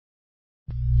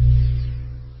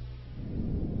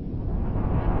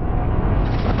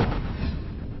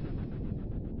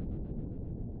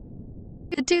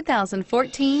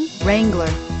2014 Wrangler.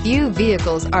 Few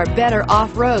vehicles are better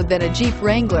off-road than a Jeep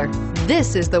Wrangler.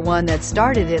 This is the one that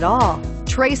started it all.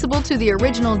 Traceable to the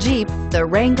original Jeep, the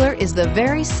Wrangler is the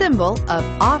very symbol of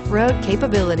off-road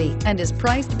capability and is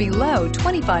priced below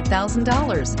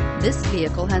 $25,000. This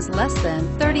vehicle has less than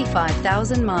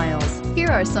 35,000 miles. Here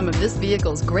are some of this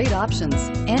vehicle's great options: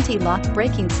 anti-lock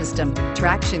braking system,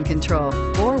 traction control,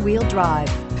 four-wheel drive,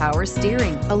 power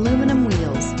steering, aluminum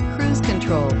wheels, cruise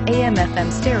control,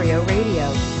 AM/FM stereo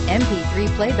radio, MP3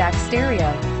 playback stereo,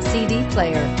 CD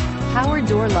player, power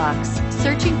door locks.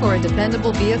 Searching for a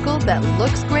dependable vehicle that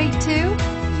looks great too?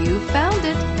 You found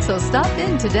it, so stop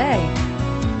in today.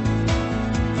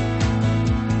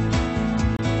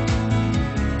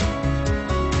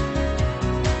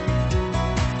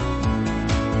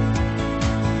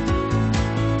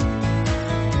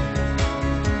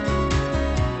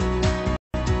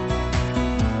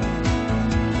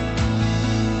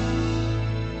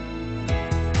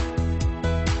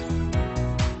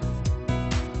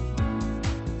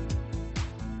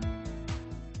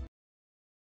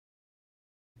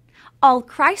 All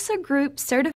Chrysler Group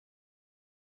certified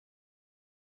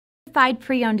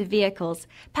pre-owned vehicles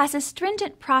pass a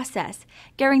stringent process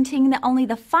guaranteeing that only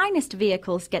the finest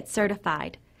vehicles get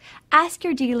certified. Ask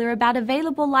your dealer about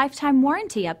available lifetime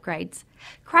warranty upgrades.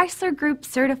 Chrysler Group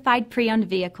certified pre-owned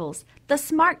vehicles, the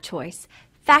smart choice,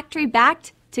 factory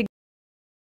backed